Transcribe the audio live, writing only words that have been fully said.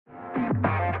Hey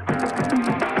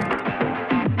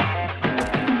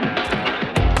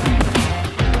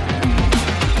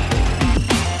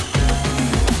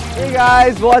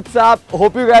guys, what's up?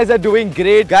 Hope you guys are doing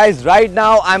great. Guys, right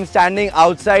now I'm standing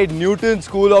outside Newton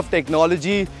School of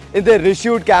Technology in the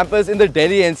Rishihood campus in the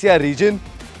Delhi NCR region.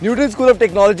 Newton School of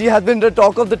Technology has been the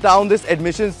talk of the town this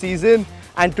admission season,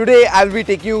 and today I'll be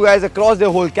taking you guys across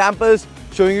their whole campus,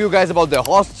 showing you guys about their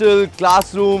hostel,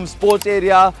 classroom, sports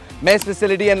area, mess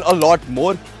facility and a lot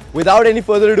more. Without any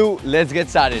further ado, let's get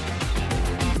started.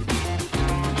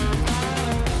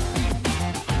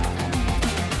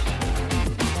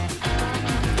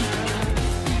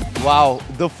 Wow,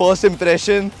 the first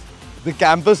impression, the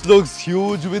campus looks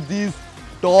huge with these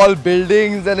tall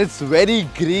buildings and it's very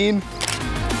green.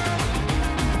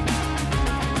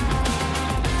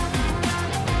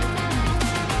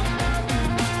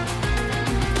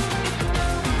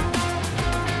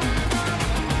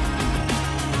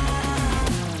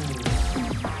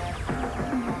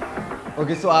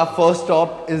 Okay, so our first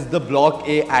stop is the Block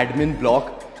A admin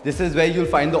block. This is where you'll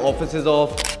find the offices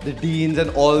of the deans and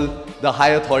all the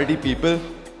high authority people.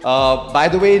 By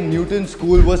the way, Newton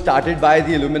School was started by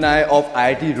the alumni of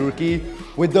IIT Roorkee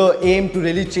with the aim to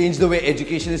really change the way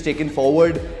education is taken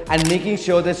forward and making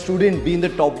sure that students be in the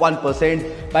top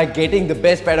 1% by getting the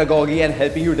best pedagogy and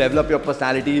helping you develop your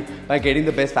personality by getting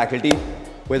the best faculty.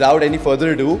 Without any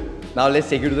further ado, now let's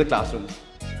take you to the classrooms.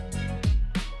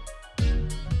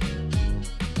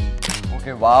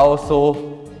 Okay, wow,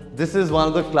 so this is one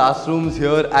of the classrooms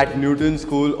here at Newton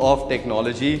School of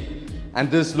Technology, and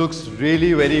this looks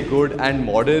really very good and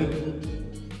modern.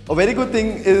 A very good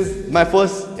thing is, my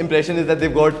first impression is that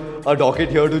they've got a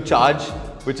docket here to charge,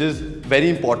 which is very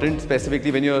important, specifically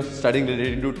when you're studying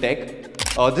related to tech.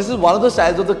 This is one of the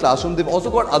styles of the classroom. They've also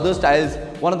got other styles.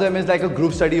 One of them is like a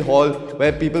group study hall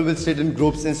where people will sit in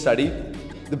groups and study.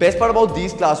 The best part about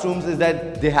these classrooms is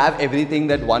that they have everything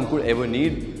that one could ever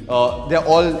need. They're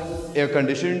all air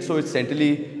conditioned, so it's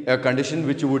centrally air conditioned,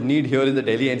 which you would need here in the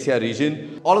Delhi NCR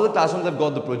region. All of the classrooms have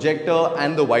got the projector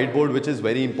and the whiteboard, which is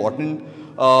very important.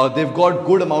 They've got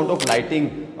good amount of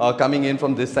lighting coming in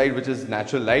from this side, which is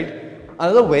natural light.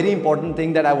 Another very important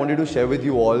thing that I wanted to share with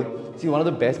you all, see, one of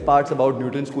the best parts about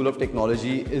Newton School of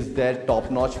Technology is their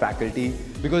top-notch faculty,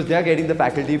 because they're getting the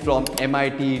faculty from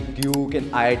MIT, Duke and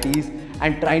IITs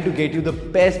and trying to get you the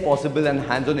best possible and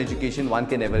hands-on education one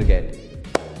can ever get.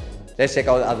 Let's check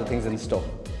out other things in store.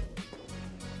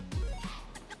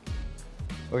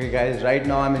 Okay guys, right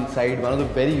now I'm inside one of the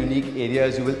very unique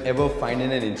areas you will ever find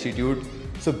in an institute.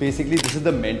 So basically this is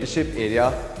the mentorship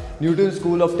area. Newton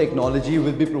School of Technology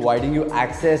will be providing you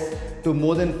access to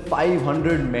more than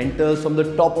 500 mentors from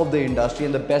the top of the industry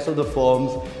and the best of the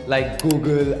firms like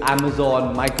Google,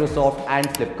 Amazon, Microsoft and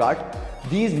Flipkart.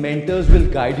 These mentors will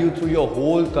guide you through your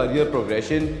whole career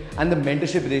progression, and the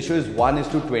mentorship ratio is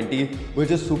 1:20,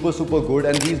 which is super good,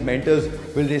 and these mentors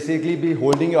will basically be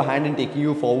holding your hand and taking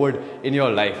you forward in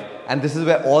your life. And this is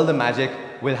where all the magic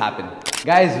will happen.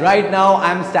 Guys, right now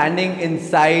I'm standing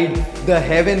inside the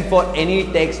heaven for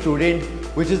any tech student,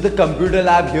 which is the computer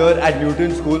lab here at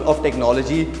Newton School of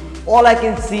Technology. All I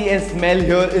can see and smell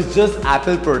here is just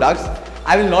Apple products.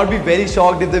 I will not be very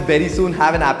shocked if they very soon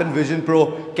have an Apple Vision Pro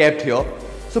kept here.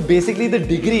 So basically the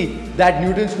degree that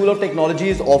Newton School of Technology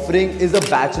is offering is a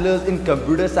bachelor's in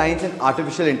computer science and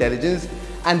artificial intelligence,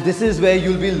 and this is where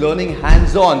you'll be learning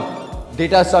hands-on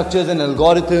data structures and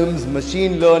algorithms,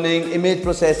 machine learning, image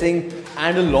processing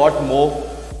and a lot more.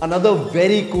 Another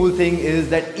very cool thing is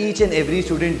that each and every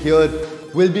student here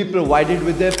will be provided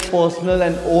with their personal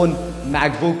and own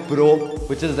MacBook Pro,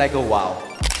 which is like a wow.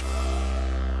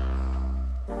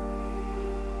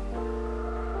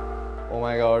 Oh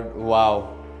my god,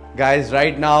 wow. Guys,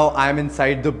 right now I'm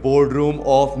inside the boardroom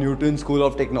of Newton School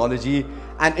of Technology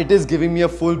and it is giving me a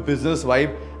full business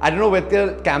vibe. I don't know whether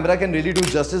the camera can really do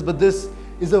justice, but this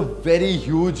is a very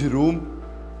huge room.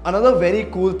 Another very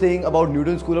cool thing about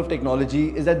Newton School of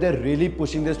Technology is that they're really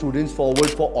pushing their students forward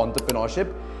for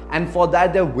entrepreneurship, and for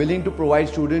that they're willing to provide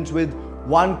students with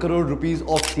 1 crore rupees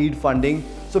of seed funding.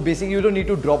 So basically you don't need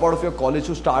to drop out of your college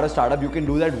to start a startup. You can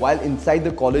do that while inside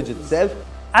the college itself.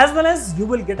 As well as you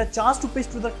will get a chance to pitch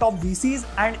to the top VCs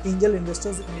and angel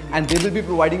investors in India. And they will be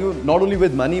providing you not only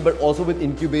with money but also with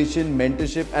incubation,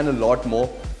 mentorship and a lot more.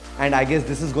 And I guess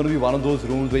this is going to be one of those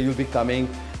rooms where you'll be coming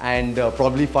and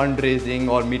probably fundraising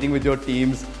or meeting with your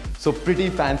teams. So pretty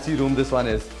fancy room this one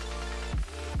is.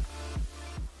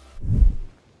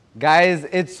 Guys,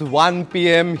 it's 1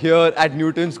 PM here at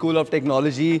Newton School of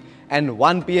Technology, and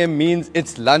 1 PM means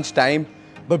it's lunch time.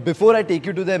 But before I take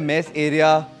you to the mess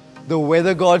area, The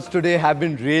weather gods today have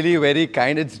been really very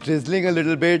kind. It's drizzling a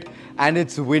little bit and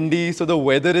it's windy, so the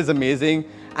weather is amazing.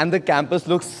 And the campus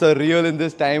looks surreal in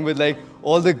this time with like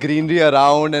all the greenery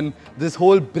around and this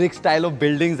whole brick style of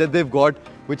buildings that they've got,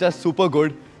 which are super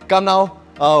good. Come now,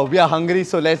 we are hungry,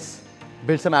 so let's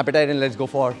build some appetite and let's go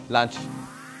for lunch.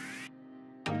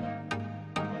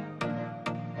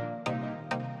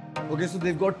 Okay, so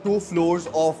they've got 2 floors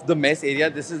of the mess area.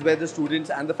 This is where the students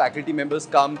and the faculty members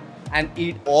come and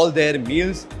eat all their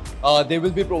meals. They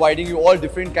will be providing you all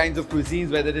different kinds of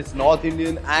cuisines, whether it's North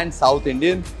Indian and South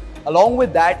Indian. Along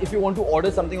with that, if you want to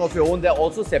order something of your own, there are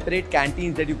also separate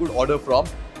canteens that you could order from.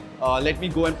 Let me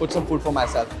go and put some food for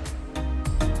myself.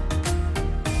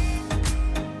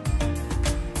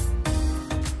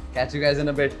 Catch you guys in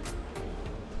a bit.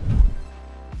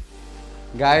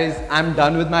 Guys, I'm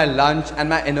done with my lunch and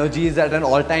my energy is at an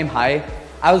all-time high.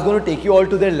 I was going to take you all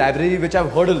to their library, which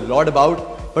I've heard a lot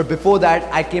about. But before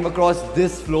that, I came across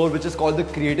this floor, which is called the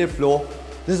creative floor.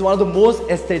 This is one of the most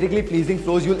aesthetically pleasing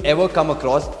floors you'll ever come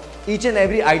across. Each and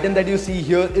every item that you see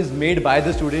here is made by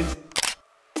the students.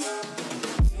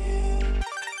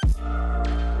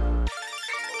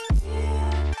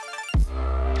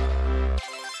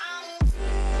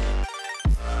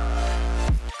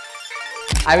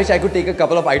 I wish I could take a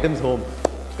couple of items home.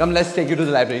 Come, let's take you to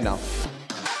the library now.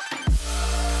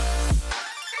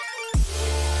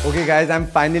 Okay guys, I'm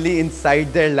finally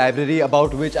inside their library,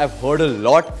 about which I've heard a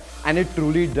lot, and it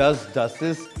truly does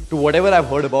justice to whatever I've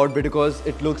heard about because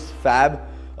it looks fab.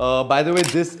 By the way,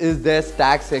 this is their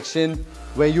stack section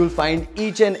where you'll find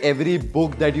each and every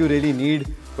book that you really need,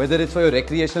 whether it's for your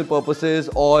recreational purposes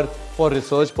or for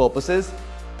research purposes.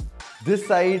 This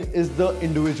side is the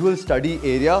individual study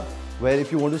area, where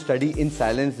if you want to study in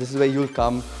silence, this is where you'll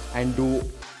come and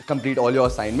complete all your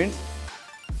assignments.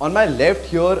 On my left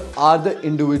here are the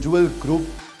individual group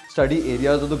study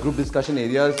areas or the group discussion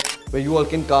areas where you all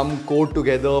can come, code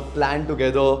together, plan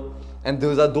together, and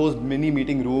those are those mini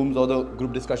meeting rooms or the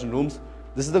group discussion rooms.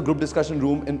 This is the group discussion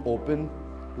room in open.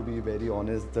 To be very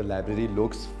honest, the library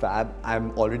looks fab.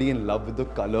 I'm already in love with the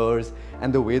colors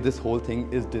and the way this whole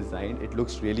thing is designed. It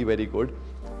looks really very good.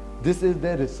 This is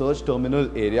their research terminal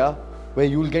area, where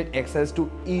you'll get access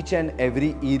to each and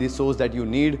every e-resource that you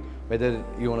need, whether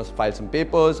you want to file some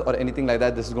papers or anything like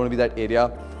that. This is going to be that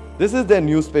area. This is their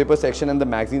newspaper section and the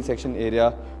magazine section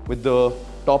area with the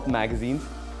top magazines.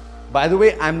 By the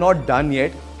way, I'm not done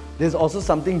yet. There's also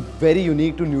something very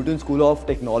unique to Newton School of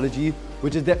Technology,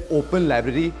 which is their open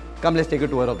library. Come, let's take a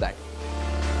tour of that.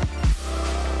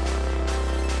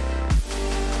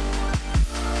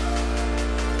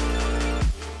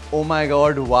 Oh my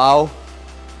God, wow.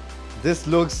 This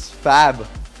looks fab.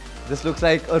 This looks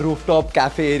like a rooftop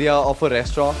cafe area of a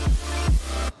restaurant.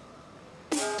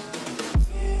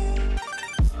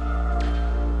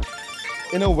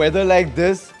 In a weather like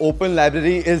this, open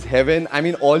library is heaven. I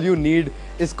mean, all you need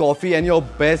is coffee and your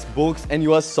best books and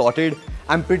you are sorted.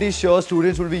 I'm pretty sure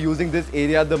students will be using this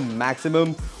area the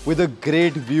maximum with a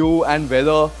great view and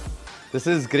weather. This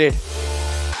is great.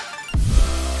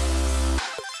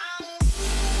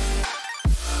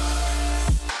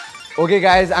 Okay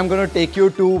guys, I'm going to take you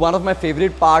to one of my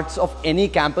favorite parts of any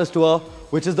campus tour,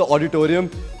 which is the auditorium.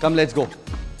 Come, let's go.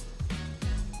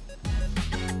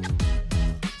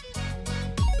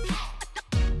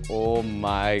 Oh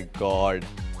my God.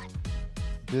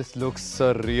 This looks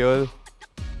surreal.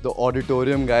 The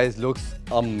auditorium, guys, looks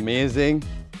amazing.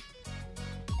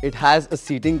 It has a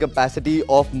seating capacity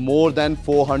of more than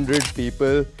 400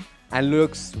 people and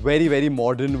looks very, very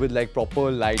modern with like proper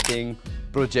lighting,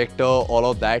 projector, all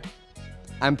of that.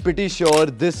 I'm pretty sure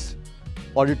this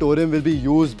auditorium will be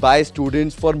used by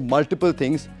students for multiple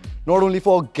things, not only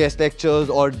for guest lectures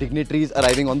or dignitaries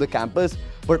arriving on the campus,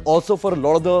 but also for a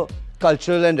lot of the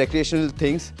cultural and recreational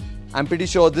things. I'm pretty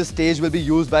sure this stage will be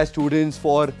used by students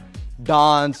for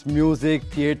dance, music,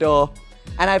 theatre,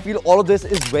 and I feel all of this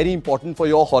is very important for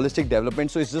your holistic development.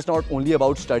 So it's just not only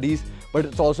about studies, but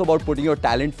it's also about putting your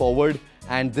talent forward.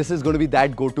 And this is going to be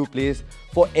that go-to place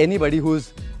for anybody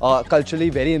who's culturally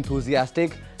very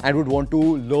enthusiastic and would want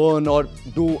to learn or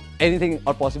do anything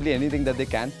or possibly anything that they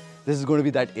can. This is going to be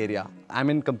that area. I'm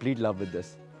in complete love with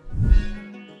this.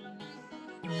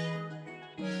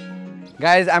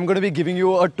 Guys, I'm going to be giving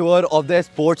you a tour of their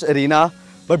sports arena.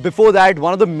 But before that,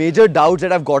 one of the major doubts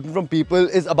that I've gotten from people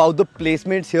is about the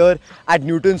placements here at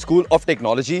Newton School of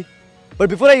Technology. But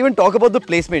before I even talk about the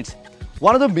placements,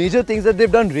 one of the major things that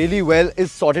they've done really well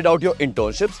is sorted out your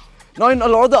internships. Now, in a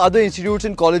lot of the other institutes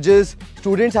and colleges,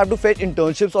 students have to fetch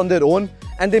internships on their own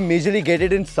and they majorly get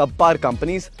it in subpar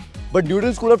companies. But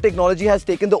Newton School of Technology has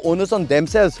taken the onus on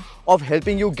themselves of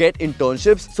helping you get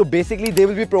internships. So basically they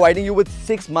will be providing you with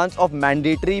 6 months of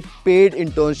mandatory paid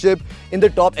internship in the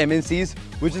top MNCs,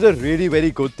 which is a really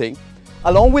very good thing.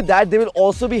 Along with that, they will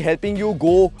also be helping you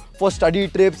go for study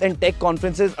trips and tech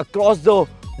conferences across the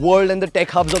world and the tech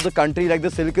hubs of the country, like the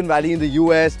Silicon Valley in the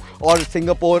US or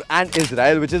Singapore and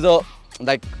Israel, which is a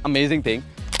amazing thing.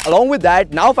 Along with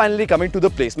that, now finally coming to the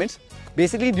placements.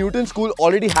 Basically, Newton School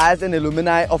already has an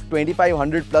alumni of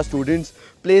 2,500 plus students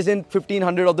placed in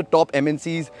 1,500 of the top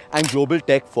MNCs and global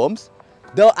tech firms.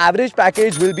 The average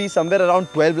package will be somewhere around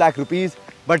 12 lakh rupees.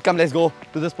 But come, let's go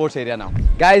to the sports area now.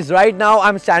 Guys, right now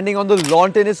I'm standing on the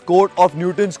lawn tennis court of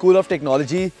Newton School of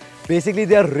Technology. Basically,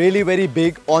 they are really very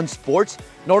big on sports.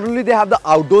 Not only they have the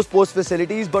outdoor sports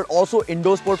facilities, but also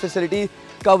indoor sport facility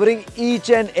covering each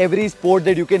and every sport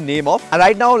that you can name off. And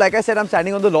right now, like I said, I'm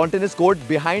standing on the lawn tennis court.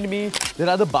 Behind me, there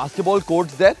are the basketball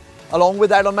courts there. Along with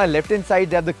that, on my left hand side,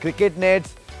 they have the cricket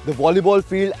nets, the volleyball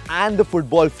field and the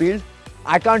football field.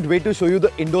 I can't wait to show you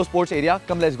the indoor sports area.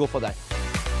 Come, let's go for that.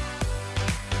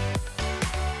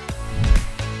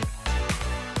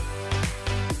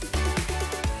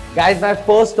 Guys, my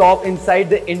first stop inside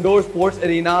the indoor sports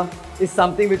arena is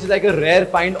something which is like a rare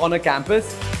find on a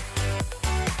campus,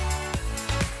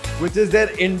 which is their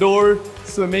indoor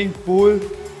swimming pool.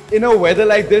 In a weather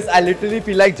like this, I literally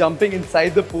feel like jumping inside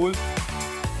the pool.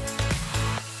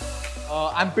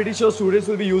 I'm pretty sure students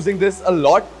will be using this a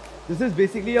lot. This is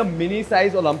basically a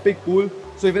mini-size Olympic pool.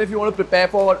 So even if you want to prepare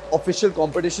for official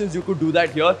competitions, you could do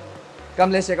that here.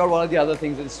 Come, let's check out one of the other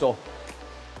things in store.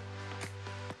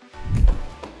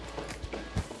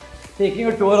 Taking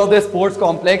a tour of their sports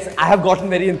complex, I have gotten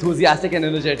very enthusiastic and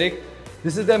energetic.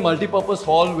 This is their multi-purpose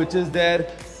hall, which is their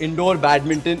indoor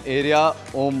badminton area.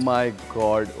 Oh my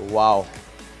God, wow.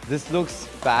 This looks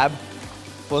fab.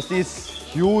 Firstly, it's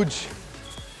huge.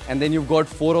 And then you've got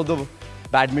 4 of the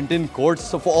badminton courts.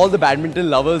 So for all the badminton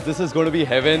lovers, this is going to be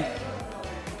heaven.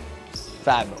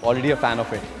 Fab, already a fan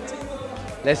of it.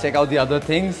 Let's check out the other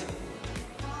things.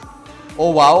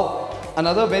 Oh wow.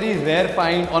 Another very rare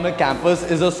find on a campus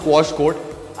is a squash court.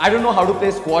 I don't know how to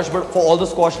play squash, but for all the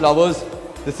squash lovers,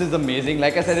 this is amazing.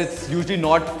 Like I said, it's usually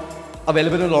not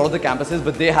available in a lot of the campuses,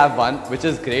 but they have one, which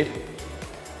is great.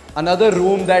 Another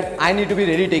room that I need to be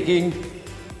really taking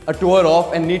a tour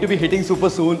of and need to be hitting super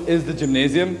soon is the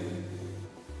gymnasium.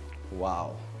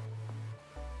 Wow.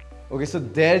 Okay, so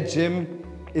their gym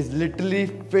is literally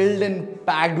filled and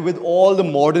packed with all the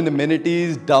modern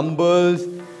amenities, dumbbells,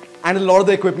 and a lot of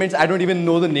the equipments I don't even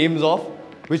know the names of,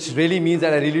 which really means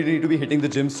that I really need to be hitting the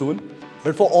gym soon.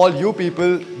 But for all you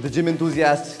people, the gym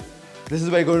enthusiasts, this is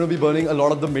where you're going to be burning a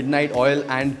lot of the midnight oil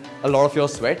and a lot of your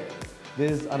sweat.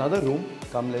 There's another room.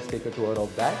 Come, let's take a tour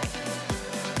of that.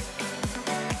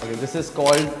 Okay, this is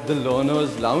called the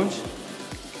Learners Lounge.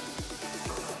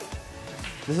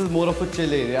 This is more of a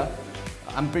chill area.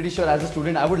 I'm pretty sure as a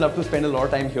student, I would love to spend a lot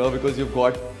of time here because you've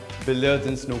got billiards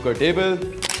and snooker table.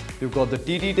 You've got the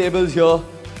TT tables here.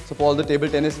 So for all the table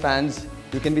tennis fans,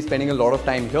 you can be spending a lot of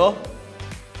time here.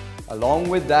 Along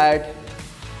with that,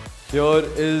 here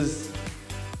is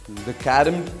the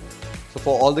carom. So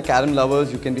for all the carom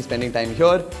lovers, you can be spending time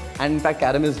here. And in fact,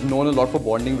 carom is known a lot for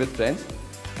bonding with friends.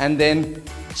 And then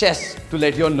chess to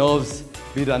let your nerves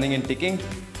be running and ticking.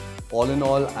 All in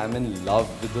all, I'm in love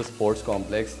with the sports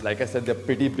complex. Like I said, they're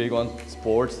pretty big on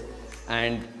sports.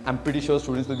 And I'm pretty sure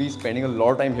students will be spending a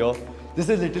lot of time here. This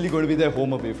is literally going to be their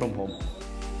home away from home.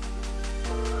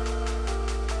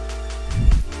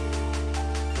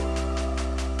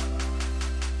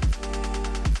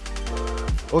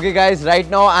 Okay guys, right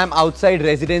now I'm outside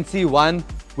Residency 1,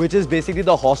 which is basically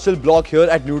the hostel block here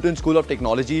at Newton School of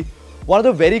Technology. One of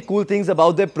the very cool things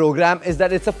about their program is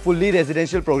that it's a fully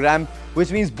residential program,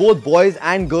 which means both boys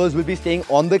and girls will be staying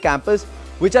on the campus,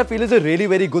 which I feel is a really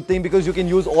very good thing because you can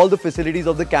use all the facilities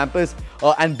of the campus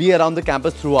and be around the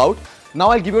campus throughout.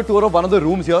 Now I'll give you a tour of one of the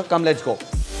rooms here. Come, let's go.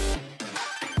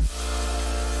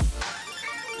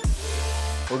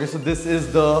 Okay, so this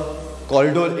is the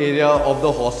corridor area of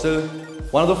the hostel.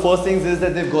 One of the first things is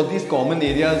that they've got these common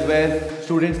areas where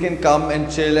students can come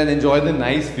and chill and enjoy the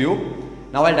nice view.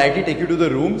 Now I'll directly take you to the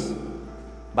rooms.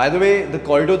 By the way, the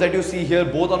corridor that you see here,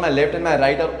 both on my left and my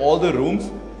right, are all the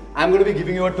rooms. I'm going to be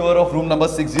giving you a tour of room number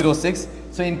 606.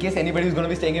 So in case anybody is going to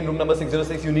be staying in room number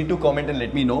 606, you need to comment and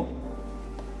let me know.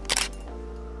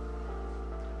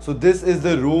 So this is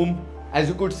the room. As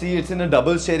you could see, it's in a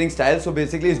double sharing style. So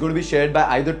basically it's going to be shared by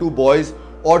either 2 boys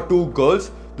or 2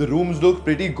 girls. The rooms look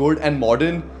pretty good and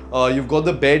modern. You've got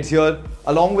the beds here.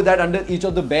 Along with that, under each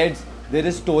of the beds, there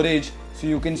is storage. So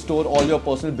you can store all your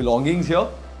personal belongings here.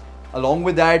 Along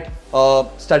with that,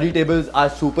 study tables are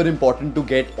super important to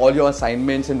get all your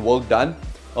assignments and work done.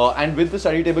 And with the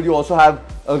study table, you also have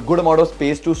a good amount of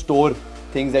space to store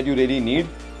things that you really need.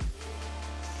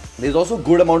 There's also a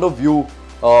good amount of view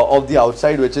of the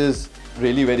outside, which is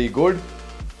really very good.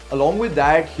 Along with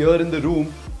that, here in the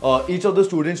room, each of the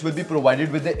students will be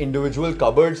provided with the individual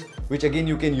cupboards, which again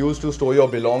you can use to store your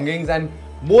belongings and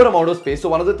more amount of space. So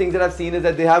one of the things that I've seen is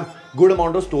that they have good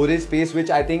amount of storage space, which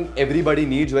I think everybody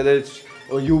needs, whether it's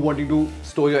you wanting to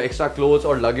store your extra clothes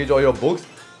or luggage or your books.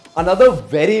 Another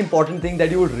very important thing that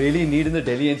you would really need in the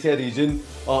Delhi NCR region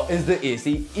is the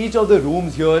AC. Each of the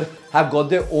rooms here have got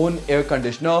their own air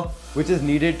conditioner, which is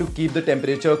needed to keep the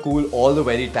temperature cool all the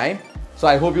very time. So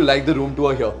I hope you like the room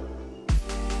tour here.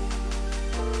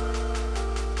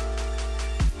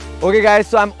 Okay guys,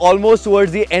 so I'm almost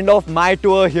towards the end of my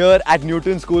tour here at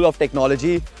Newton School of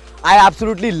Technology. I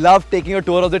absolutely loved taking a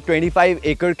tour of the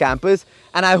 25-acre campus,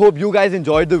 and I hope you guys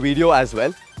enjoyed the video as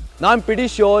well. Now I'm pretty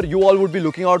sure you all would be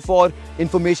looking out for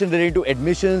information related to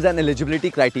admissions and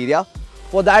eligibility criteria.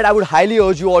 For that, I would highly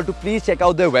urge you all to please check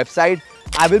out their website.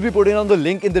 I will be putting on the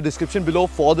link in the description below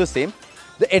for the same.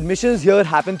 The admissions here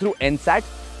happen through NSAT,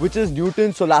 which is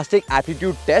Newton Scholastic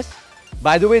Aptitude Test.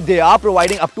 By the way, they are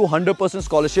providing up to 100%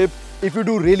 scholarship if you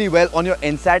do really well on your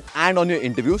NSAT and on your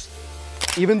interviews.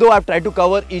 Even though I've tried to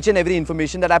cover each and every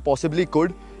information that I possibly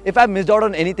could, if I've missed out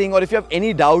on anything or if you have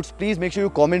any doubts, please make sure you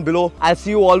comment below. I'll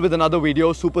see you all with another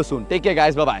video super soon. Take care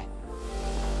guys, bye-bye.